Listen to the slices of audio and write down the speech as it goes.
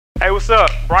Hey, what's up?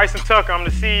 Bryson Tucker. I'm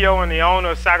the CEO and the owner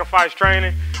of Sacrifice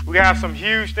Training. We have some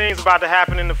huge things about to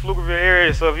happen in the Pflugerville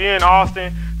area. So if you're in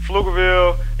Austin,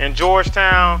 Pflugerville, and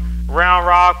Georgetown, Round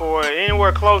Rock, or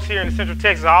anywhere close here in Central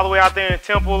Texas, all the way out there in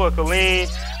Temple or Killeen,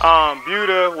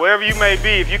 Buda, wherever you may be,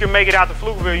 if you can make it out to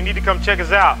Pflugerville, you need to come check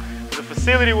us out. The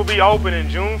facility will be open in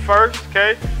June 1st,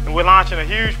 okay? And we're launching a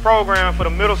huge program for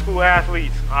the middle school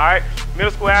athletes, all right?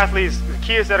 Middle school athletes, the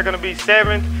kids that are gonna be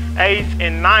 7th, 8th,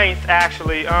 and 9th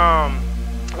actually,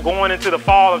 going into the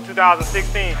fall of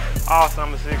 2016, all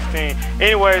summer 16.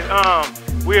 Anyways,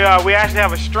 we actually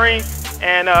have a strength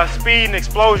and speed and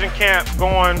explosion camp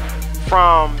going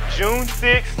from June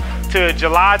 6th to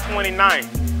July 29th.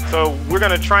 So we're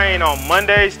gonna train on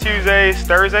Mondays, Tuesdays,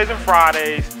 Thursdays, and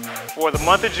Fridays for the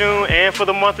month of June and for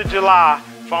the month of July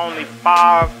for only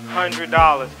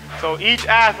 $500. So each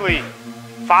athlete,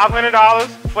 $500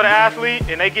 for the athlete,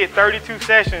 and they get 32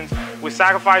 sessions with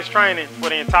Sacrifice Training for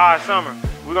the entire summer.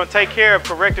 We're gonna take care of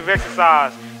corrective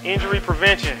exercise, injury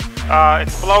prevention,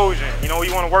 explosion. You know,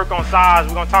 you wanna work on size.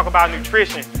 We're gonna talk about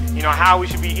nutrition, you know, how we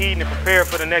should be eating and prepare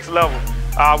for the next level.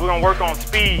 We're gonna work on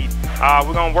speed.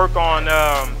 We're gonna work on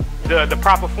the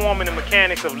proper form and the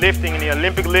mechanics of lifting and the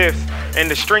Olympic lifts and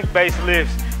the strength-based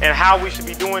lifts and how we should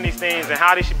be doing these things and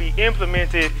how they should be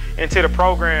implemented into the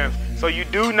programs. So you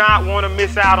do not want to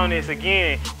miss out on this.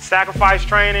 Again, Sacrifice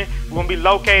Training. We're going to be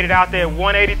located out there at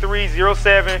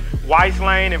 18307 Whites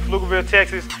Lane in Pflugerville,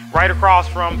 Texas, right across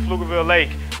from Pflugerville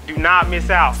Lake. Do not miss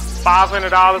out.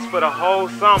 $500 for the whole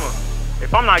summer.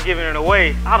 If I'm not giving it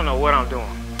away, I don't know what I'm doing.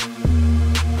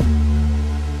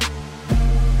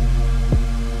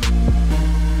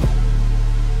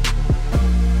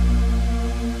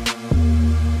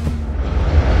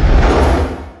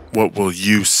 What will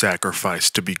you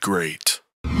sacrifice to be great?